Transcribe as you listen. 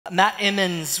Matt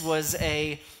Emmons was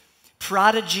a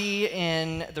prodigy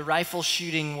in the rifle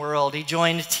shooting world. He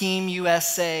joined Team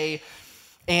USA,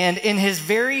 and in his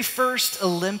very first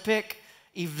Olympic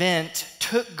event,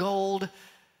 took gold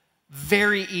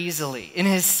very easily. In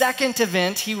his second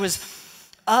event, he was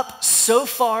up so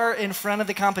far in front of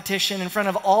the competition, in front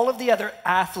of all of the other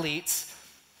athletes,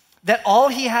 that all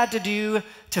he had to do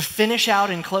to finish out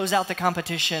and close out the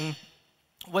competition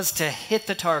was to hit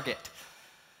the target.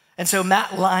 And so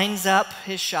Matt lines up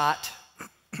his shot.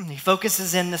 He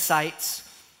focuses in the sights.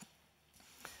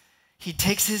 He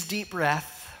takes his deep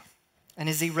breath, and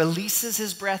as he releases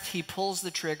his breath, he pulls the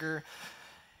trigger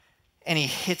and he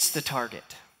hits the target.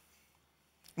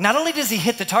 Not only does he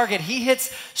hit the target, he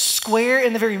hits square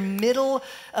in the very middle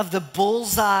of the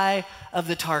bullseye of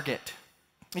the target.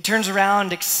 He turns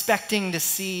around expecting to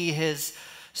see his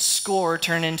score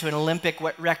turn into an Olympic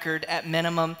record at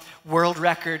minimum, world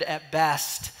record at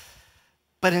best.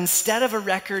 But instead of a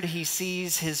record, he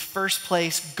sees his first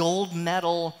place gold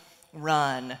medal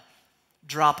run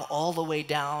drop all the way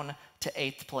down to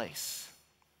 8th place.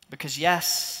 Because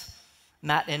yes,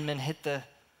 Matt Inman hit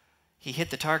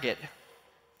the target,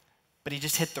 but he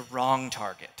just hit the wrong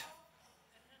target.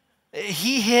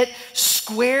 He hit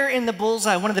square in the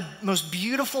bullseye, one of the most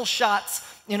beautiful shots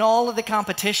in all of the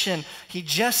competition. He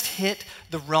just hit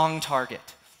the wrong target.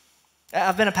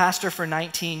 I've been a pastor for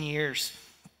 19 years.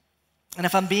 And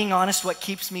if I'm being honest, what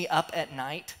keeps me up at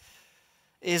night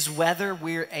is whether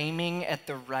we're aiming at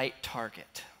the right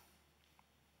target.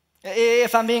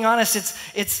 If I'm being honest,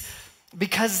 it's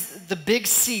because the Big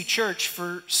C Church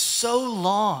for so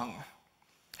long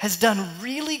has done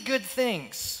really good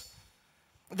things,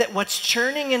 that what's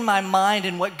churning in my mind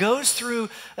and what goes through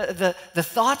the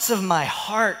thoughts of my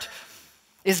heart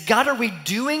is, God, are we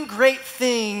doing great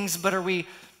things, but are we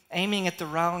aiming at the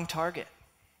wrong target?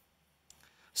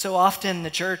 So often the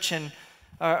church and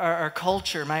our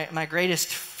culture, my greatest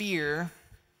fear,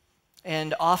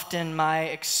 and often my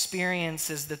experience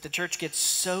is that the church gets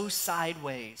so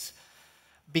sideways,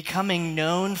 becoming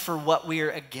known for what we are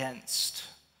against,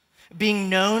 being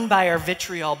known by our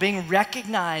vitriol, being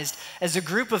recognized as a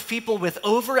group of people with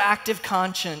overactive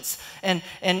conscience and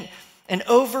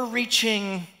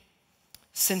overreaching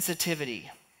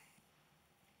sensitivity.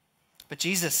 But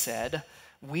Jesus said,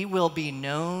 we will be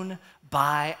known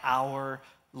by our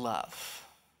love.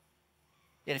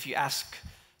 Yet if you ask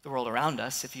the world around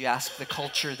us, if you ask the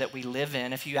culture that we live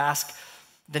in, if you ask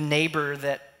the neighbor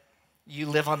that you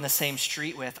live on the same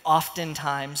street with,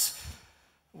 oftentimes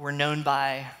we're known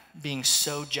by being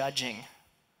so judging.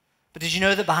 But did you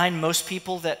know that behind most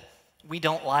people that we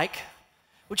don't like,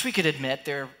 which we could admit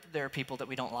there are people that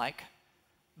we don't like,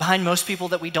 behind most people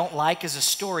that we don't like is a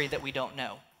story that we don't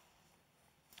know.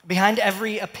 Behind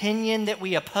every opinion that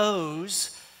we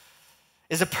oppose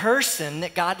is a person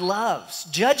that God loves.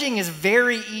 Judging is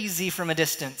very easy from a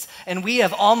distance, and we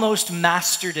have almost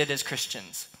mastered it as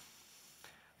Christians.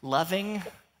 Loving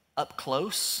up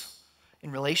close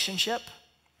in relationship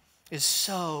is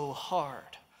so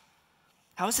hard.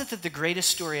 How is it that the greatest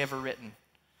story ever written,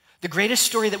 the greatest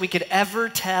story that we could ever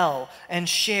tell and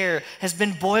share, has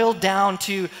been boiled down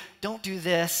to don't do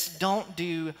this, don't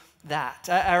do that?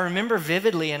 I remember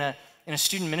vividly in a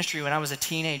student ministry when I was a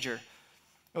teenager.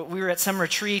 We were at some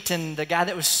retreat, and the guy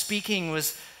that was speaking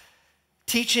was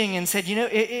teaching and said,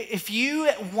 if you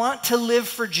want to live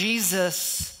for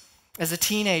Jesus as a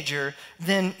teenager,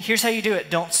 then here's how you do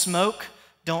it. Don't smoke,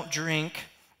 don't drink,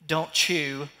 don't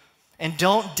chew, and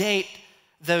don't date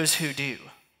those who do.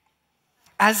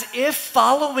 As if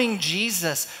following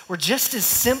Jesus were just as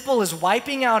simple as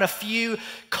wiping out a few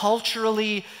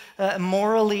culturally,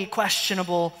 morally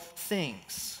questionable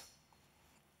things.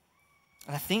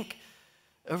 And I think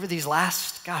over these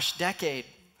last, decade,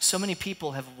 so many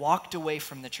people have walked away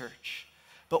from the church.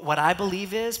 But what I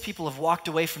believe is people have walked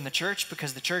away from the church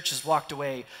because the church has walked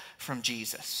away from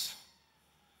Jesus.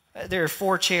 There are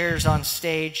 4 chairs on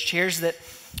stage, chairs that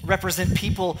represent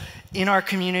people in our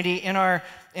community, in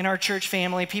our church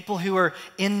family, people who are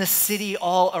in the city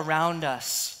all around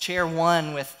us. Chair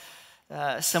 1 with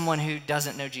someone who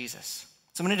doesn't know Jesus,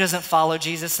 someone who doesn't follow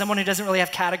Jesus, someone who doesn't really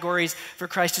have categories for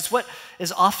Christ. It's what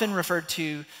is often referred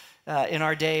to in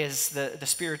our day as the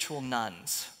spiritual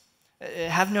nuns.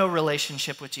 Have no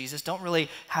relationship with Jesus, don't really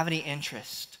have any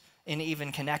interest in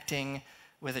even connecting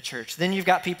with a church. Then you've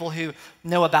got people who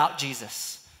know about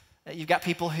Jesus. You've got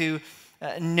people who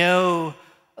know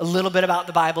a little bit about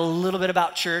the Bible, a little bit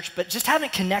about church, but just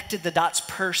haven't connected the dots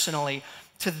personally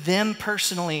to them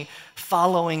personally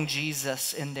following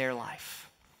Jesus in their life.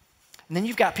 And then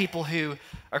you've got people who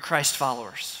are Christ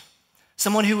followers.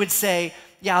 Someone who would say,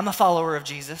 yeah, I'm a follower of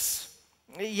Jesus.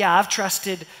 Yeah, I've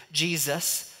trusted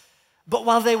Jesus. But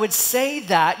while they would say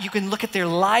that, you can look at their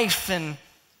life and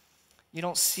you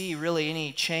don't see really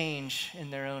any change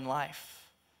in their own life.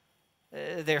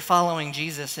 They're following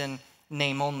Jesus in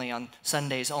name only, on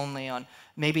Sundays only, on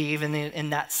maybe even in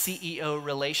that CEO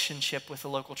relationship with the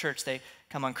local church. They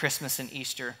come on Christmas and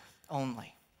Easter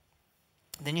only.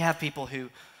 Then you have people who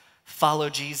follow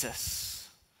Jesus,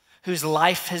 whose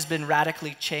life has been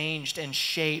radically changed and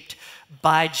shaped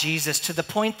by Jesus to the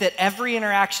point that every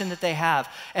interaction that they have,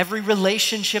 every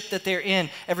relationship that they're in,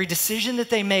 every decision that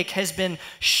they make has been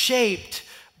shaped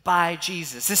by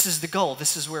Jesus. This is the goal.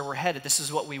 This is where we're headed. This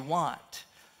is what we want.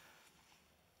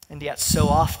 And yet so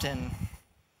often,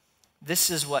 this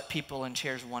is what people in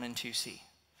chairs 1 and 2 see.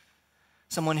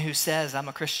 Someone who says, I'm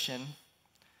a Christian,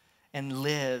 and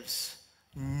lives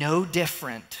no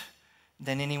different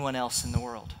than anyone else in the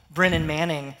world. Brennan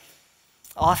Manning,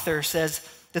 author, says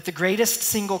that the greatest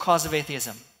single cause of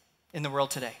atheism in the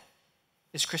world today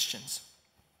is Christians.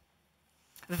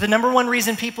 That the number one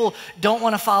reason people don't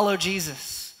want to follow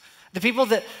Jesus, the people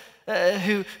that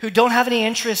who don't have any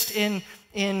interest in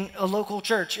a local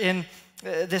church, in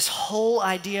this whole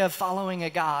idea of following a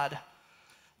God,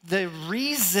 the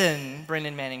reason,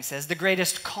 Brennan Manning says, the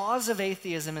greatest cause of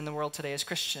atheism in the world today is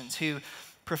Christians who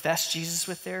profess Jesus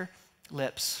with their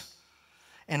lips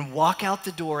and walk out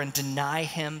the door and deny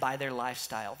him by their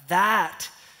lifestyle. That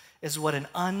is what an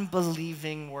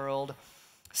unbelieving world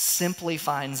simply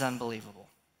finds unbelievable.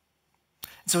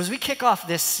 So as we kick off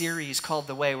this series called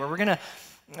The Way, where we're going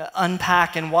to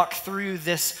unpack and walk through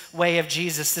this way of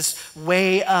Jesus, this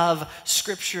way of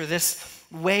Scripture, this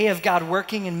way of God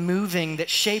working and moving that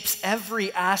shapes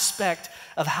every aspect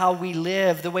of how we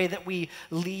live, the way that we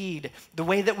lead, the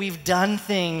way that we've done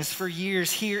things for years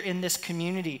here in this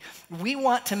community. We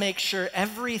want to make sure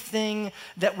everything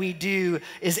that we do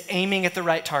is aiming at the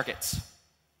right targets.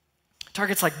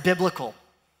 Targets like biblical,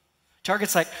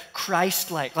 targets like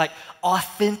Christ-like, like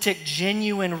authentic,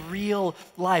 genuine, real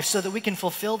life, so that we can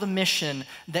fulfill the mission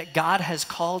that God has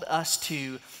called us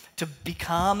to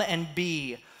become and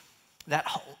be that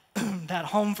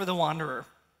home for the wanderer,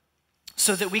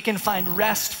 so that we can find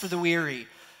rest for the weary,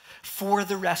 for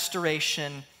the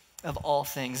restoration of all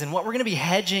things. And what we're going to be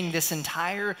hedging this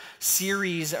entire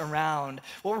series around,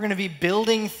 what we're going to be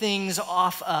building things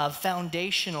off of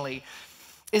foundationally,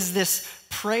 is this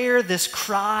prayer, this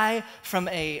cry from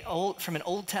an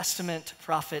Old Testament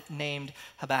prophet named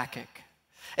Habakkuk.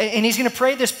 And he's going to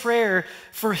pray this prayer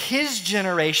for his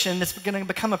generation. That's going to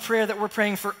become a prayer that we're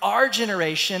praying for our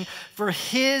generation, for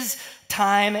his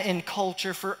time and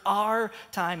culture, for our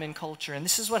time and culture. And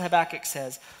this is what Habakkuk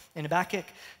says in Habakkuk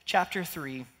chapter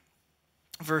 3,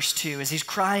 verse 2. As he's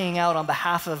crying out on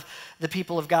behalf of the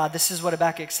people of God, this is what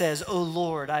Habakkuk says: "O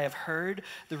Lord, I have heard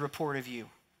the report of you,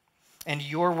 and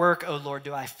your work, O Lord,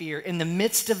 do I fear. In the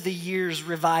midst of the years,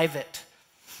 revive it.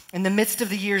 In the midst of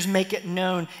the years, make it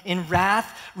known. In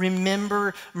wrath,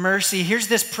 remember mercy." Here's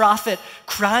this prophet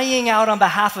crying out on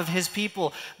behalf of his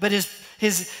people. But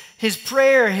his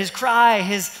prayer, his cry,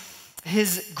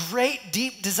 his great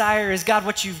deep desire is, God,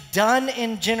 what you've done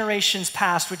in generations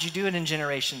past, would you do it in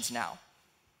generations now?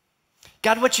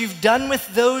 God, what you've done with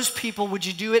those people, would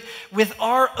you do it with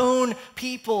our own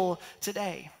people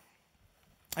today?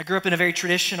 I grew up in a very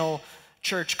traditional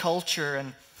church culture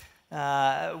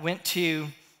and went to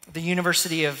the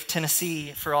University of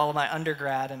Tennessee for all of my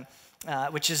undergrad, and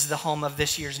which is the home of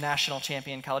this year's national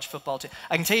champion college football team.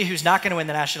 I can tell you who's not going to win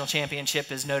the national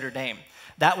championship is Notre Dame.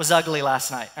 That was ugly last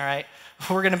night, all right?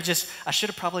 We're going to I should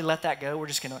have probably let that go. We're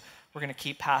going to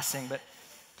keep passing, but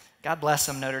God bless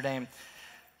them, Notre Dame.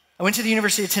 I went to the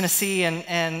University of Tennessee,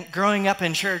 and growing up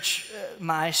in church,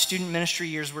 my student ministry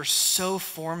years were so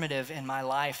formative in my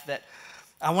life that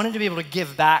I wanted to be able to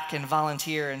give back and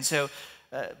volunteer. And so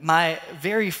my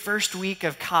very first week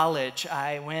of college,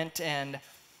 I went and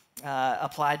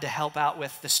applied to help out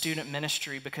with the student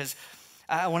ministry because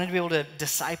I wanted to be able to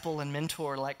disciple and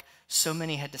mentor like so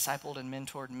many had discipled and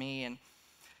mentored me. And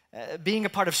being a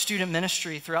part of student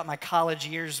ministry throughout my college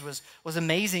years was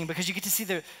amazing because you get to see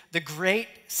the great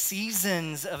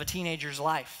seasons of a teenager's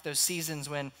life, those seasons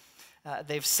when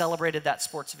they've celebrated that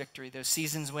sports victory, those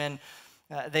seasons when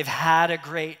they've had a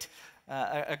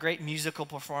great musical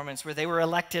performance, where they were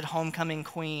elected homecoming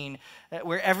queen,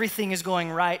 where everything is going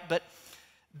right. But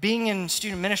being in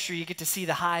student ministry, you get to see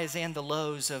the highs and the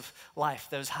lows of life,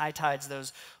 those high tides,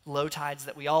 those low tides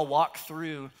that we all walk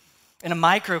through in a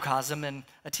microcosm in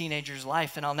a teenager's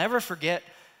life. And I'll never forget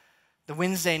the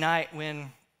Wednesday night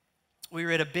when we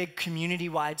were at a big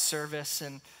community-wide service,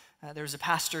 and there was a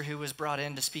pastor who was brought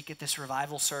in to speak at this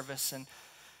revival service. And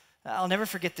I'll never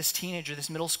forget this teenager, this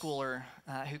middle schooler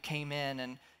who came in,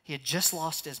 and he had just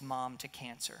lost his mom to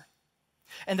cancer.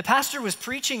 And the pastor was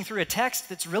preaching through a text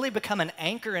that's really become an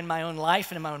anchor in my own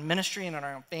life and in my own ministry and in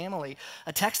our own family,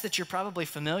 a text that you're probably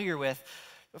familiar with.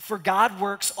 For God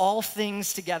works all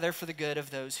things together for the good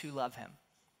of those who love him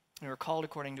and who are called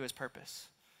according to his purpose.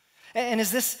 And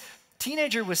as this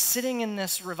teenager was sitting in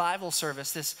this revival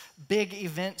service, this big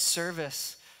event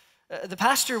service, the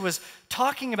pastor was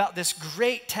talking about this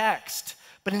great text,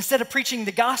 but instead of preaching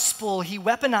the gospel, he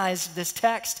weaponized this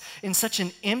text in such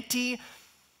an empty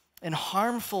and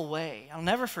harmful way. I'll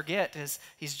never forget, as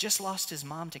he's just lost his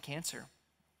mom to cancer.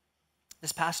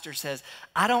 This pastor says,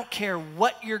 I don't care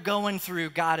what you're going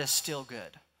through, God is still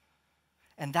good.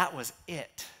 And that was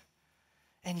it.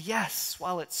 And yes,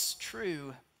 while it's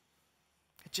true,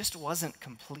 it just wasn't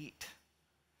complete.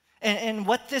 And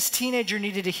what this teenager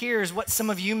needed to hear is what some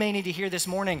of you may need to hear this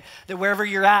morning, that wherever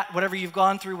you're at, whatever you've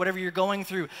gone through, whatever you're going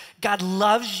through, God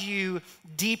loves you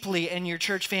deeply and your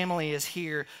church family is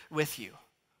here with you.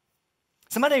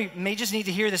 Somebody may just need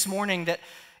to hear this morning that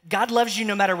God loves you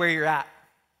no matter where you're at,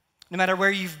 no matter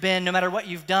where you've been, no matter what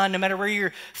you've done, no matter where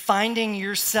you're finding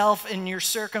yourself in your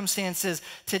circumstances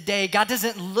today. God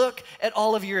doesn't look at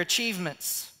all of your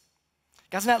achievements.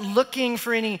 God's not looking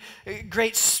for any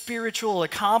great spiritual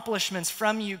accomplishments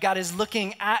from you. God is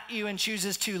looking at you and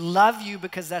chooses to love you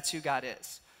because that's who God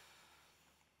is.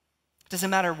 It doesn't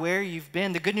matter where you've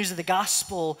been. The good news of the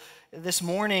gospel this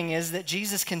morning is that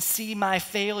Jesus can see my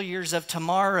failures of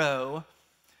tomorrow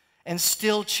and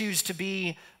still choose to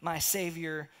be my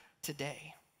Savior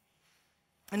today.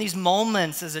 In these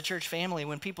moments as a church family,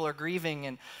 when people are grieving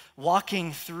and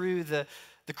walking through the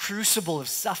crucible of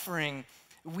suffering,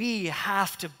 we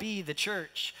have to be the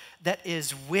church that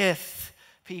is with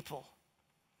people,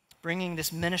 bringing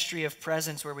this ministry of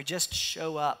presence where we just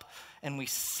show up and we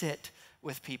sit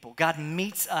with people. God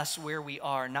meets us where we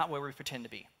are, not where we pretend to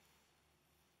be.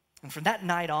 And from that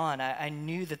night on, I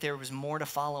knew that there was more to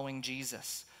following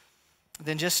Jesus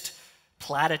than just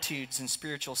platitudes and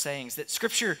spiritual sayings, that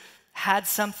Scripture had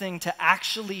something to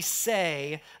actually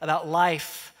say about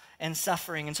life and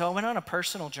suffering. And so I went on a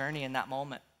personal journey in that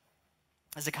moment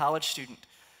as a college student.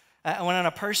 I went on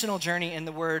a personal journey in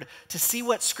the Word to see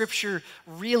what Scripture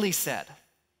really said,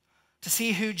 to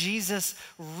see who Jesus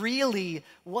really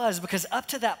was, because up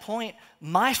to that point,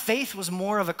 my faith was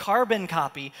more of a carbon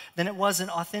copy than it was an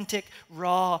authentic,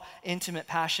 raw, intimate,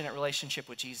 passionate relationship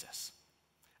with Jesus.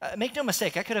 Make no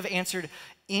mistake, I could have answered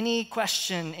any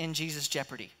question in Jesus'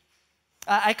 Jeopardy.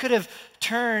 I could have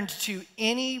turned to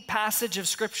any passage of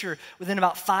Scripture within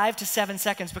about 5 to 7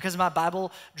 seconds because of my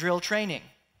Bible drill training.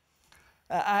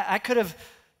 I could have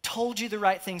told you the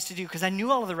right things to do because I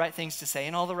knew all of the right things to say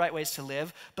and all the right ways to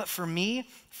live. But for me,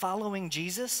 following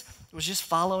Jesus was just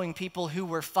following people who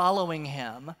were following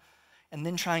him and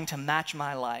then trying to match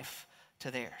my life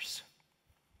to theirs.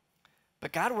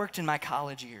 But God worked in my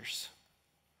college years,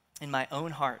 in my own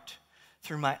heart,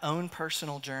 through my own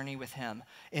personal journey with him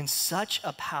in such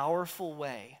a powerful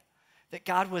way that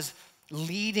God was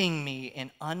leading me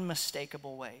in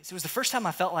unmistakable ways. It was the first time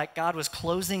I felt like God was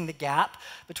closing the gap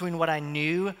between what I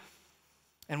knew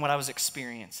and what I was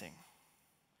experiencing.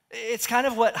 It's kind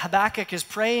of what Habakkuk is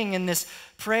praying in this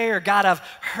prayer. God, I've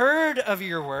heard of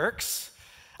your works.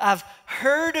 I've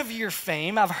heard of your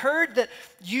fame. I've heard that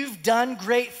you've done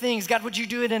great things. God, would you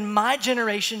do it in my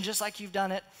generation just like you've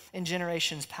done it in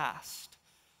generations past?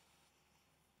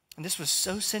 And this was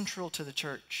so central to the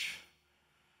church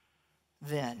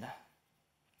then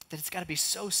that it's got to be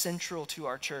so central to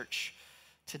our church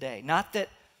today. Not that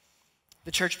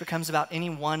the church becomes about any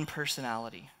one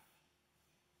personality,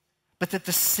 but that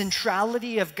the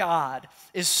centrality of God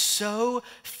is so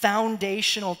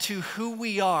foundational to who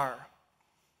we are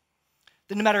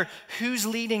that no matter who's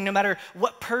leading, no matter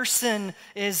what person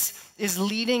is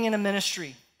leading in a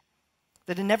ministry,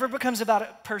 that it never becomes about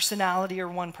a personality or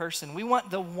one person. We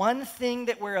want the one thing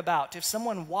that we're about. If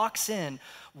someone walks in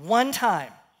one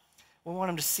time, we want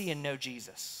them to see and know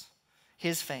Jesus,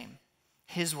 his fame,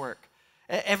 his work,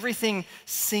 everything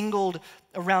singled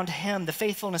around him, the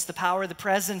faithfulness, the power, the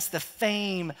presence, the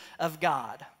fame of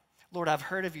God. Lord, I've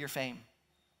heard of your fame.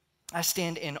 I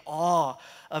stand in awe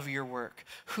of your work,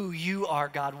 who you are,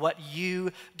 God, what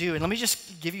you do. And let me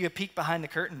just give you a peek behind the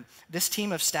curtain. This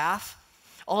team of staff,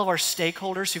 all of our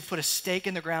stakeholders who've put a stake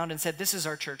in the ground and said, this is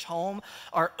our church home,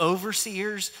 our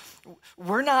overseers,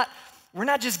 we're not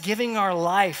just giving our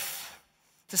life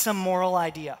to some moral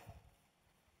idea.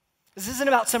 This isn't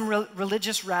about some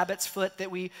religious rabbit's foot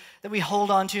that we hold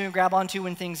on to and grab onto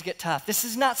when things get tough. This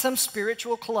is not some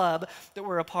spiritual club that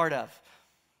we're a part of.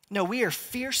 No, we are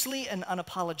fiercely and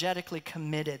unapologetically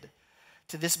committed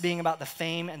to this being about the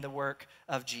fame and the work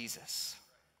of Jesus.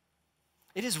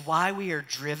 It is why we are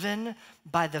driven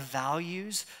by the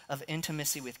values of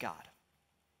intimacy with God,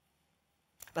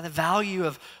 by the value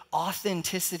of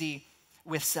authenticity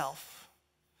with self.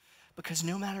 Because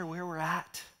no matter where we're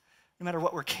at, no matter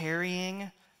what we're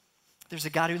carrying, there's a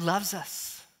God who loves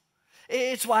us.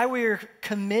 It's why we're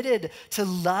committed to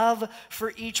love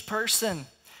for each person,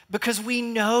 because we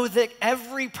know that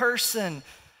every person,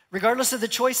 regardless of the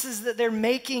choices that they're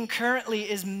making currently,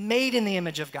 is made in the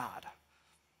image of God.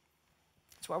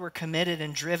 That's why we're committed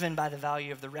and driven by the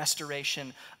value of the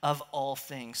restoration of all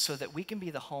things, so that we can be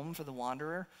the home for the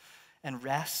wanderer and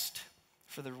rest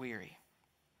for the weary.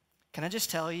 Can I just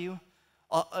tell you,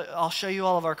 I'll show you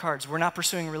all of our cards. We're not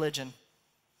pursuing religion.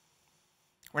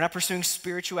 We're not pursuing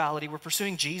spirituality. We're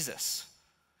pursuing Jesus.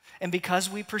 And because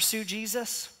we pursue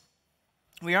Jesus,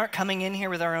 we aren't coming in here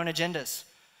with our own agendas,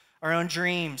 our own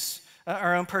dreams,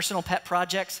 our own personal pet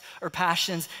projects or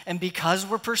passions. And because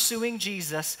we're pursuing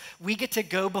Jesus, we get to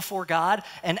go before God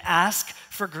and ask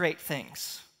for great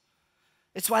things.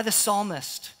 It's why the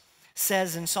psalmist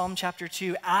says in Psalm chapter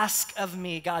 2, ask of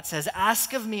me, God says,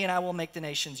 ask of me and I will make the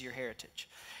nations your heritage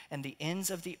and the ends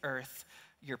of the earth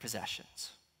your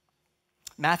possessions.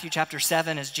 Matthew chapter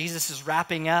 7, as Jesus is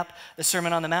wrapping up the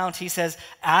Sermon on the Mount, he says,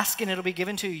 ask and it'll be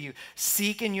given to you.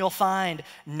 Seek and you'll find.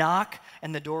 Knock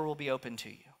and the door will be open to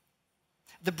you.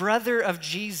 The brother of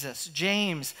Jesus,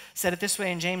 James, said it this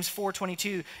way in James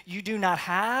 4:22, you do not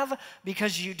have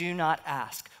because you do not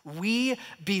ask. We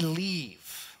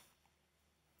believe.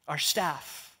 Our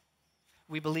staff,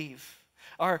 we believe.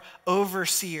 Our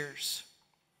overseers,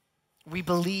 we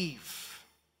believe.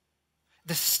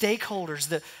 The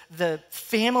stakeholders, the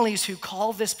families who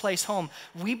call this place home,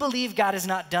 we believe God is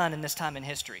not done in this time in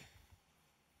history.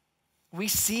 We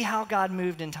see how God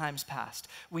moved in times past.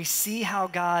 We see how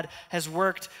God has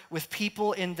worked with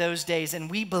people in those days, and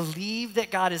we believe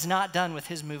that God is not done with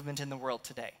his movement in the world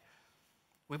today.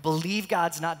 We believe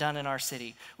God's not done in our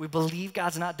city. We believe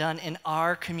God's not done in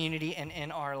our community and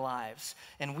in our lives.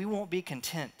 And we won't be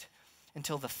content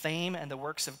until the fame and the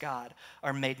works of God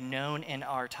are made known in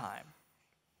our time.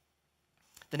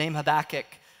 The name Habakkuk,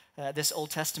 this Old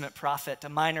Testament prophet, a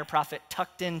minor prophet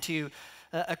tucked into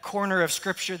a corner of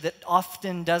Scripture that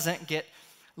often doesn't get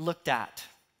looked at.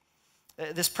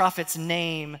 This prophet's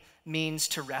name means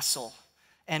to wrestle,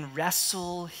 and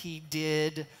wrestle he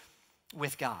did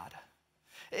with God.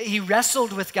 He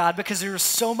wrestled with God because there was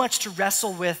so much to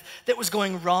wrestle with that was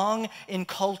going wrong in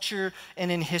culture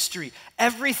and in history.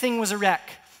 Everything was a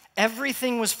wreck.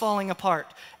 Everything was falling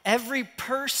apart. Every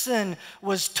person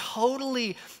was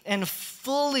totally and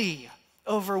fully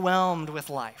overwhelmed with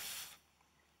life.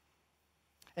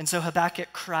 And so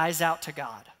Habakkuk cries out to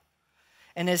God.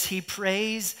 And as he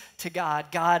prays to God,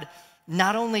 God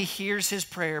not only hears his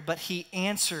prayer, but he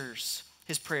answers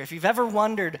his prayer. If you've ever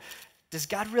wondered, does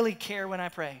God really care when I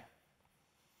pray?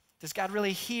 Does God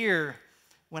really hear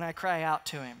when I cry out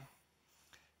to him?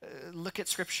 Look at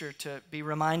Scripture to be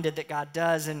reminded that God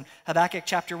does. In Habakkuk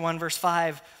chapter 1, verse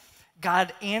 5,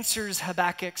 God answers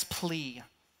Habakkuk's plea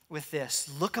with this: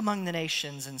 look among the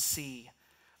nations and see.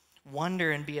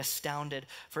 Wonder and be astounded,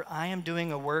 for I am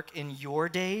doing a work in your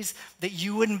days that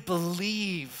you wouldn't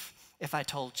believe if I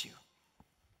told you.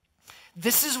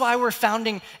 This is why we're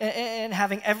founding and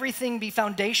having everything be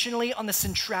foundationally on the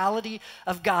centrality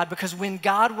of God, because when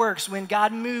God works, when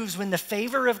God moves, when the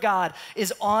favor of God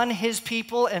is on his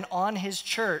people and on his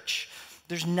church,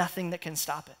 there's nothing that can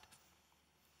stop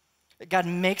it. God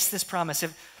makes this promise.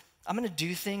 I'm going to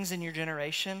do things in your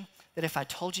generation that if I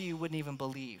told you, you wouldn't even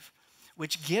believe,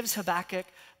 which gives Habakkuk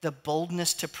the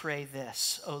boldness to pray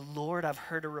this: oh Lord, I've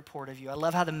heard a report of you. I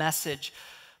love how the Message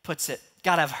puts it.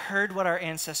 God, I've heard what our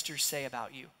ancestors say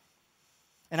about you,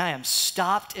 and I am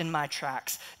stopped in my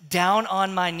tracks, down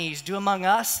on my knees. Do among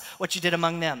us what you did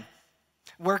among them.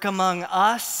 Work among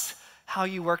us how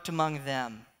you worked among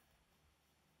them.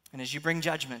 And as you bring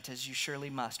judgment, as you surely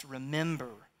must, remember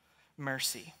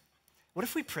mercy. What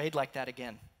if we prayed like that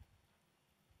again?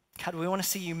 God, we want to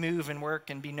see you move and work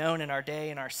and be known in our day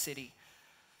and our city.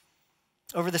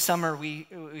 Over the summer, we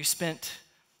spent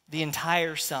the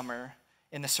entire summer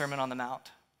in the Sermon on the Mount.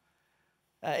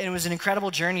 And it was an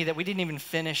incredible journey that we didn't even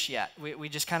finish yet. We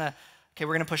just kind of, okay,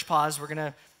 we're going to push pause. We're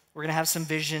going to have some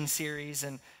vision series,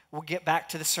 and we'll get back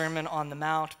to the Sermon on the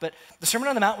Mount. But the Sermon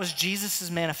on the Mount was Jesus'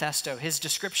 manifesto, his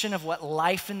description of what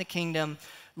life in the kingdom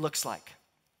looks like.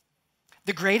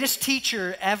 The greatest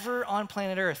teacher ever on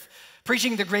planet Earth,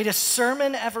 preaching the greatest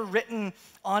sermon ever written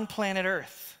on planet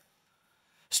Earth,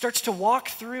 starts to walk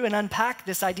through and unpack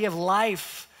this idea of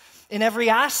life in every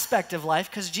aspect of life,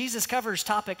 because Jesus covers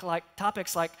topics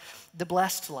like the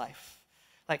blessed life,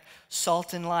 like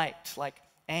salt and light, like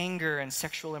anger and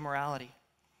sexual immorality.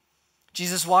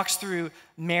 Jesus walks through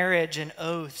marriage and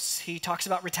oaths. He talks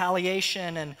about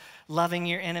retaliation and loving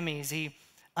your enemies. He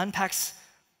unpacks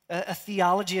a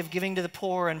theology of giving to the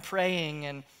poor and praying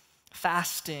and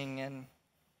fasting and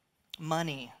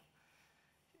money.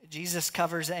 Jesus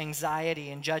covers anxiety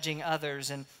and judging others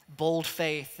and bold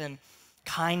faith and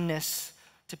kindness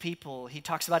to people. He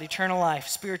talks about eternal life,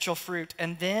 spiritual fruit,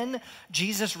 and then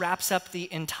Jesus wraps up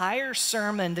the entire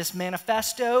sermon, this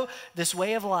manifesto, this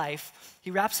way of life.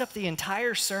 He wraps up the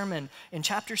entire sermon in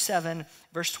chapter 7,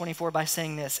 verse 24 by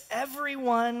saying this: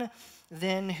 "Everyone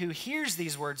then who hears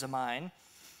these words of mine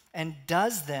and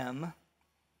does them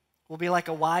will be like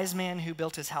a wise man who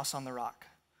built his house on the rock.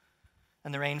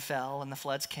 And the rain fell, and the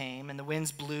floods came, and the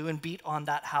winds blew and beat on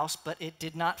that house, but it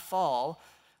did not fall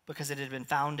because it had been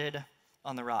founded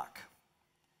on the rock.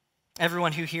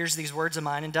 Everyone who hears these words of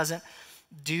mine and doesn't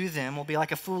do them will be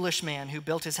like a foolish man who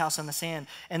built his house on the sand.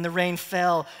 And the rain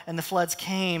fell, and the floods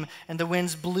came, and the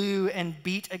winds blew and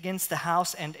beat against the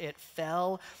house, and it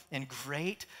fell, and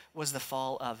great was the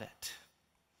fall of it."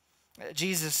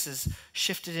 Jesus is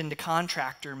shifted into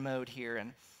contractor mode here,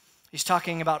 and he's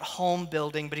talking about home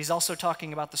building, but he's also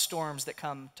talking about the storms that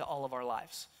come to all of our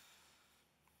lives.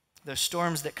 Those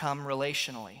storms that come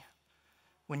relationally,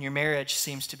 when your marriage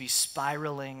seems to be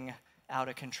spiraling out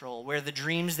of control, where the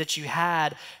dreams that you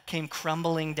had came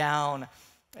crumbling down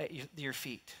at your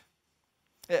feet,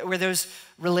 where those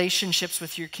relationships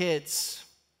with your kids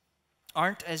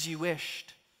aren't as you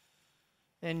wished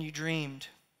and you dreamed,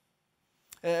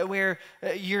 where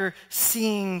you're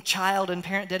seeing child and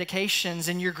parent dedications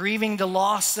and you're grieving the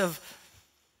loss of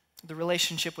the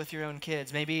relationship with your own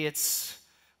kids. Maybe it's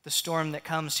the storm that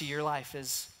comes to your life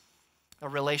is a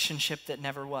relationship that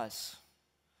never was.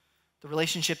 The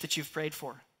relationship that you've prayed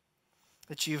for,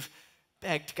 that you've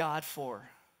begged God for,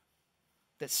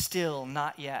 that still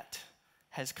not yet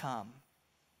has come.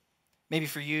 Maybe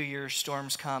for you, your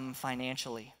storms come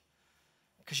financially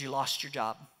because you lost your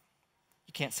job.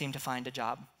 You can't seem to find a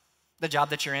job. The job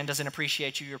that you're in doesn't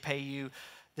appreciate you or pay you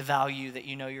the value that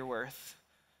you know you're worth.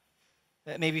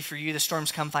 Maybe for you, the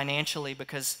storms come financially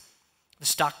because the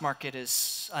stock market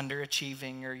is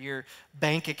underachieving or your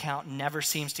bank account never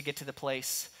seems to get to the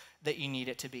place that you need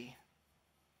it to be.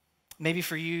 Maybe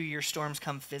for you, your storms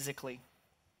come physically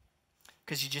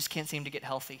because you just can't seem to get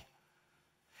healthy.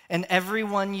 And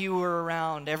everyone you were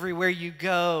around, everywhere you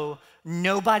go,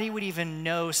 nobody would even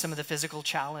know some of the physical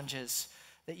challenges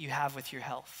that you have with your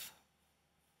health.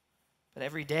 But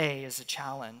every day is a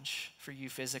challenge for you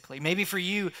physically. Maybe for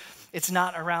you, it's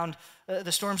not around,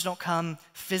 the storms don't come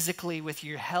physically with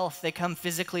your health. They come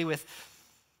physically with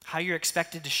how you're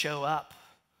expected to show up.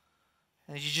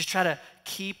 And you just try to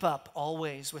keep up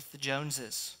always with the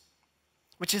Joneses,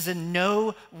 which is a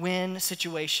no-win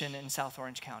situation in South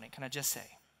Orange County, can I just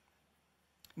say?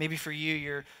 Maybe for you,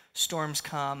 your storms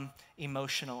come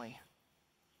emotionally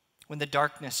when the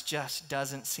darkness just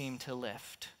doesn't seem to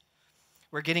lift.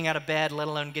 Where getting out of bed, let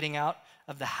alone getting out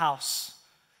of the house,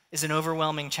 is an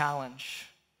overwhelming challenge.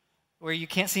 Where you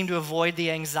can't seem to avoid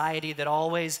the anxiety that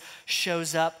always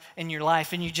shows up in your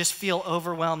life and you just feel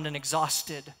overwhelmed and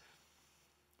exhausted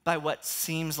by what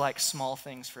seems like small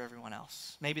things for everyone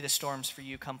else. Maybe the storms for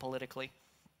you come politically.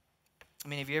 I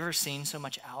mean, have you ever seen so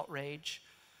much outrage,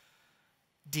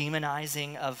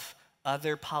 demonizing of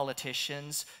other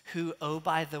politicians who, oh,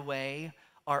 by the way,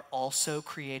 are also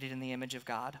created in the image of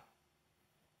God?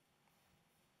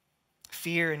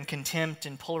 Fear and contempt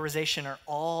and polarization are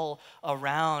all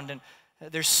around, and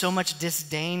there's so much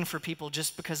disdain for people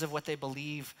just because of what they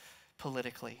believe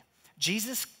politically.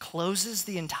 Jesus closes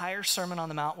the entire Sermon on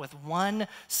the Mount with one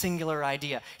singular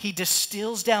idea. He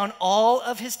distills down all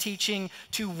of his teaching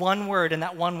to one word, and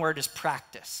that one word is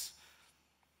practice.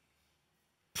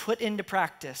 Put into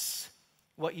practice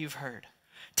what you've heard.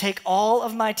 Take all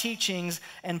of my teachings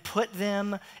and put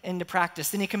them into practice.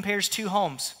 Then he compares two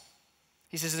homes.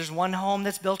 He says there's one home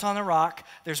that's built on the rock,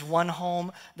 there's one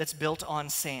home that's built on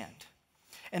sand.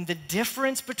 And the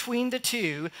difference between the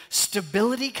two,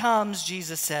 stability comes,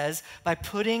 Jesus says, by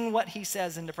putting what he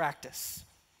says into practice.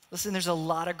 Listen, there's a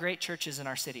lot of great churches in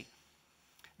our city.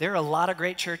 There are a lot of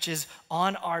great churches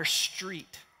on our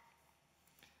street.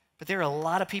 But there are a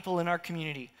lot of people in our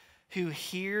community who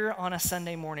hear on a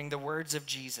Sunday morning the words of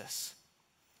Jesus.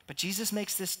 But Jesus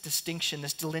makes this distinction,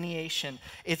 this delineation.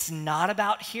 It's not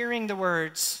about hearing the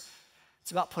words,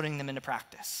 it's about putting them into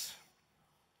practice.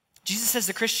 Jesus says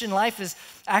the Christian life is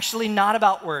actually not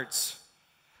about words.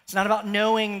 It's not about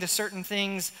knowing the certain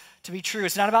things to be true.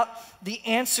 It's not about the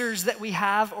answers that we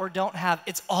have or don't have.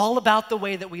 It's all about the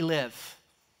way that we live.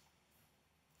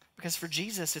 Because for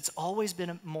Jesus, it's always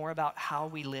been more about how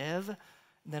we live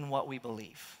than what we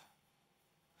believe.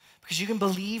 Because you can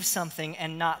believe something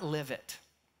and not live it.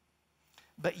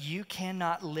 But you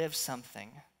cannot live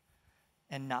something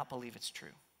and not believe it's true.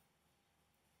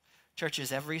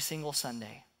 Churches every single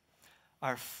Sunday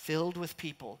are filled with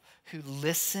people who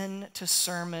listen to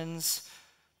sermons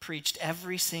preached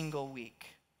every single week.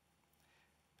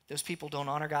 Those people don't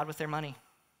honor God with their money.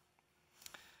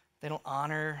 They don't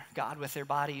honor God with their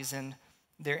bodies and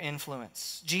their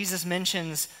influence. Jesus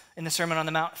mentions in the Sermon on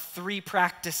the Mount 3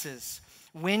 practices: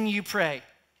 when you pray,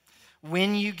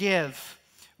 when you give,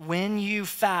 when you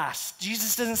fast.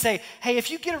 Jesus doesn't say, hey,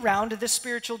 if you get around to this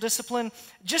spiritual discipline,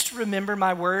 just remember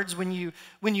my words when you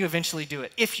eventually do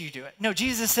it, if you do it. No,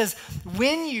 Jesus says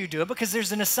when you do it, because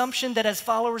there's an assumption that as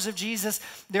followers of Jesus,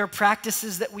 there are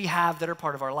practices that we have that are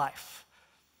part of our life.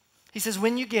 He says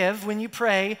when you give, when you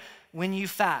pray, when you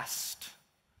fast.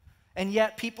 And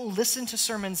yet people listen to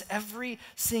sermons every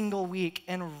single week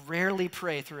and rarely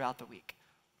pray throughout the week.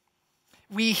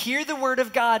 We hear the word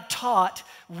of God taught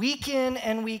week in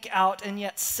and week out, and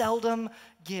yet seldom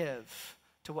give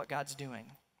to what God's doing.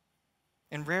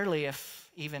 And rarely, if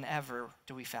even ever,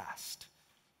 do we fast.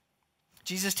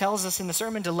 Jesus tells us in the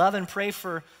sermon to love and pray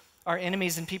for our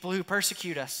enemies and people who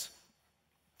persecute us.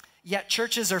 Yet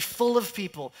churches are full of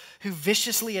people who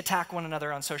viciously attack one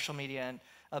another on social media and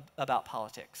about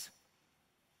politics.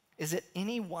 Is it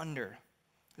any wonder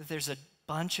that there's a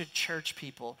bunch of church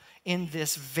people in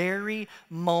this very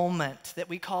moment that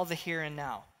we call the here and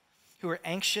now who are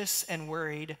anxious and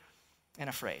worried and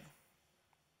afraid?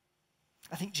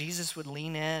 I think Jesus would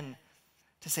lean in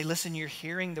to say, listen, you're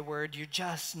hearing the word, you're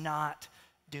just not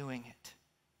doing it.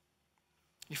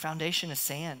 Your foundation is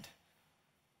sand.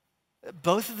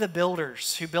 Both of the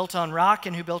builders who built on rock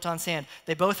and who built on sand,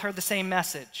 they both heard the same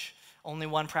message, only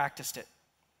one practiced it.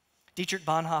 Dietrich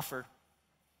Bonhoeffer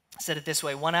said it this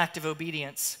way: one act of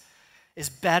obedience is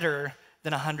better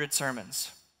than 100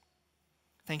 sermons.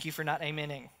 Thank you for not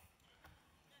amening.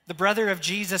 The brother of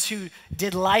Jesus who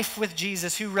did life with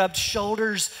Jesus, who rubbed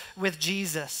shoulders with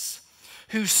Jesus,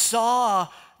 who saw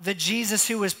the Jesus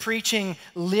who was preaching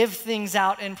live things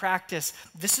out in practice.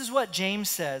 This is what James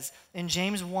says in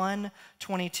James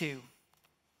 1:22.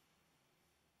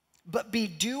 But be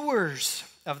doers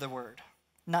of the word,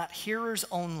 not hearers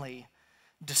only,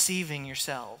 deceiving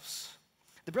yourselves.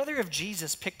 The brother of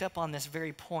Jesus picked up on this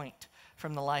very point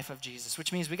from the life of Jesus,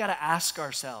 which means we got to ask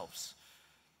ourselves,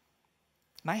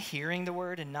 am I hearing the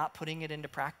word and not putting it into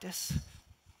practice?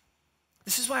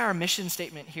 This is why our mission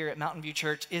statement here at Mountain View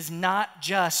Church is not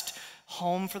just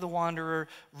home for the wanderer,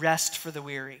 rest for the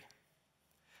weary.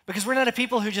 Because we're not a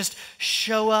people who just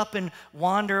show up and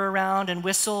wander around and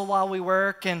whistle while we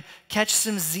work and catch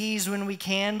some Z's when we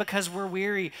can because we're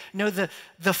weary. No, the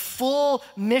full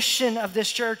mission of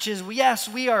this church is, yes,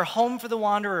 we are home for the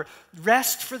wanderer,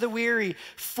 rest for the weary,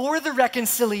 for the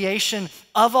reconciliation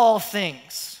of all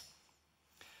things.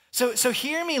 So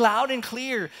hear me loud and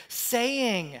clear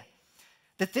saying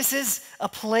that this is a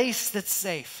place that's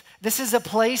safe. This is a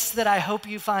place that I hope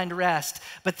you find rest,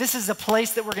 but this is a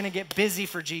place that we're going to get busy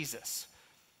for Jesus.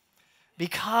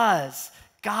 Because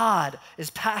God is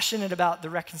passionate about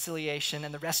the reconciliation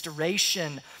and the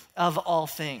restoration of all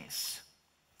things.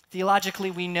 Theologically,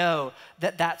 we know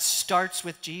that that starts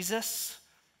with Jesus,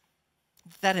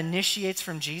 that initiates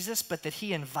from Jesus, but that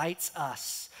he invites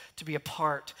us to be a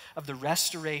part of the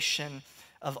restoration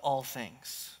of all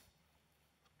things.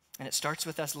 And it starts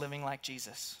with us living like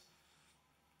Jesus.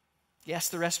 Yes,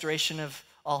 the restoration of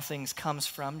all things comes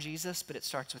from Jesus, but it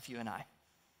starts with you and I.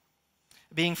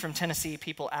 Being from Tennessee,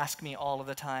 people ask me all of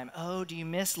the time, oh, do you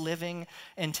miss living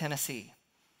in Tennessee?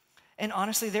 And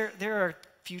honestly, there are a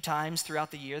few times throughout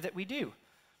the year that we do.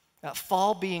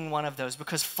 Fall being one of those,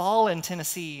 because fall in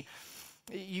Tennessee,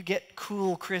 you get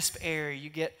cool, crisp air,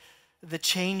 you get the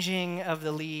changing of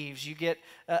the leaves, you get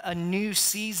a new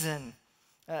season,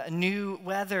 new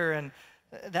weather, and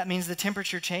that means the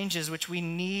temperature changes, which we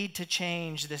need to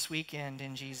change this weekend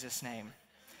in Jesus' name.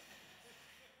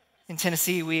 In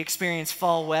Tennessee, we experience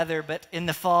fall weather, but in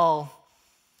the fall,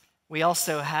 we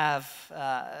also have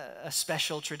a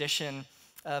special tradition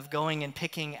of going and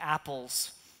picking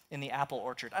apples in the apple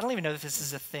orchard. I don't even know if this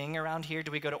is a thing around here.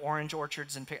 Do we go to orange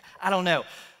orchards and pick? I don't know.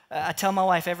 I tell my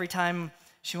wife every time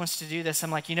she wants to do this,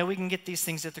 I'm like, we can get these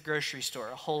things at the grocery store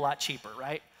a whole lot cheaper,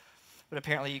 right? But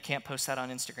apparently you can't post that on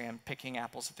Instagram, picking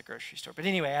apples at the grocery store. But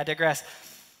anyway, I digress.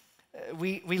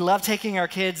 We love taking our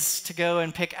kids to go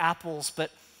and pick apples, but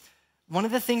One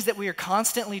of the things that we are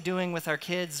constantly doing with our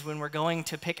kids when we're going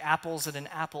to pick apples at an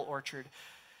apple orchard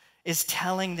is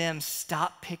telling them,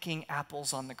 stop picking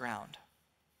apples on the ground.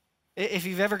 If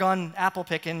you've ever gone apple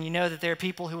picking, you know that there are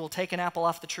people who will take an apple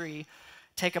off the tree,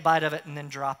 take a bite of it, and then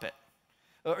drop it.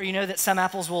 Or you know that some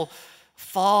apples will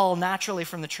fall naturally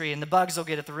from the tree, and the bugs will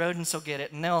get it, the rodents will get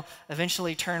it, and they'll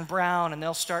eventually turn brown, and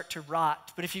they'll start to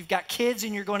rot. But if you've got kids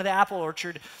and you're going to the apple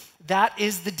orchard, that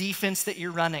is the defense that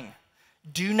you're running.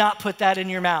 Do not put that in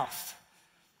your mouth.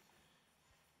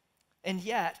 And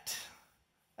yet,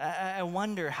 I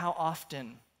wonder how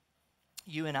often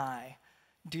you and I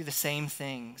do the same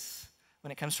things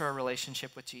when it comes to our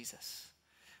relationship with Jesus.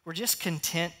 We're just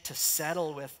content to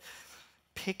settle with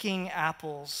picking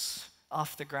apples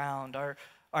off the ground.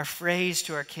 Our phrase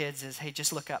to our kids is, hey,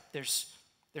 just look up. There's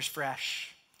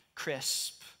fresh,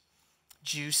 crisp,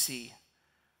 juicy,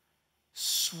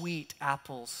 sweet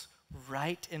apples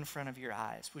right in front of your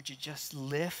eyes. Would you just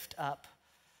lift up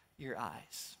your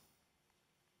eyes?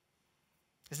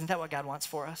 Isn't that what God wants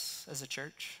for us as a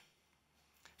church?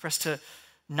 For us to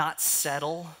not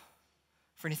settle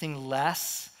for anything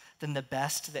less than the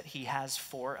best that he has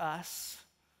for us,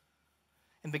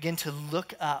 and begin to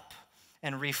look up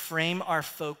and reframe our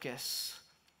focus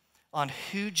on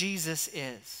who Jesus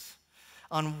is,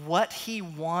 on what he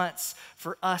wants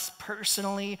for us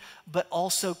personally, but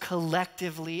also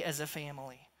collectively as a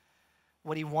family.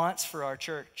 What he wants for our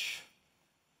church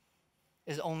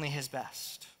is only his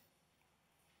best.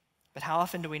 But how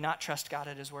often do we not trust God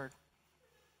at his word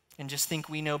and just think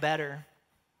we know better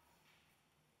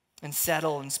and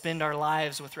settle and spend our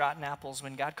lives with rotten apples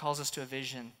when God calls us to a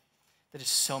vision that is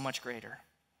so much greater?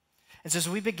 And so as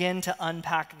we begin to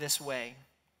unpack this way,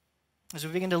 as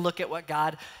we begin to look at what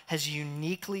God has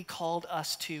uniquely called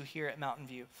us to here at Mountain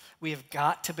View, we have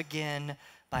got to begin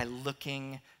by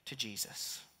looking to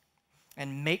Jesus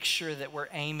and make sure that we're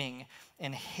aiming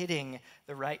and hitting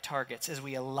the right targets as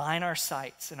we align our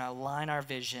sights and align our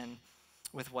vision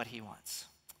with what he wants.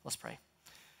 Let's pray.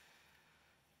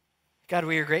 God,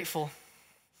 we are grateful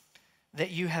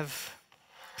that you have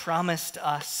promised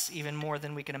us even more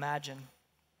than we can imagine,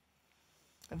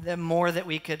 the more that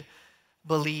we could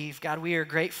believe. God, we are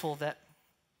grateful that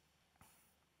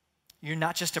you're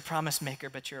not just a promise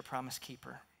maker, but you're a promise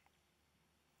keeper.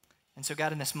 And so,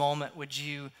 God, in this moment, would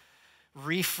you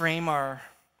reframe our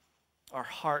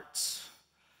hearts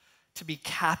to be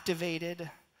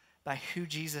captivated by who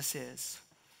Jesus is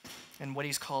and what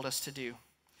he's called us to do.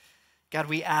 God,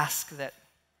 we ask that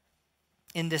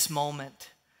in this moment,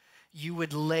 you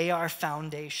would lay our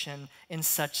foundation in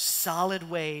such solid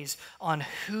ways on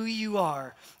who you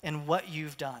are and what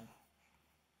you've done,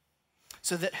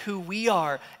 so that who we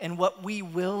are and what we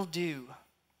will do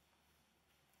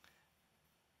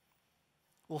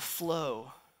will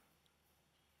flow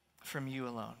from you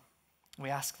alone. We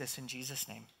ask this in Jesus'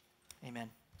 name. Amen.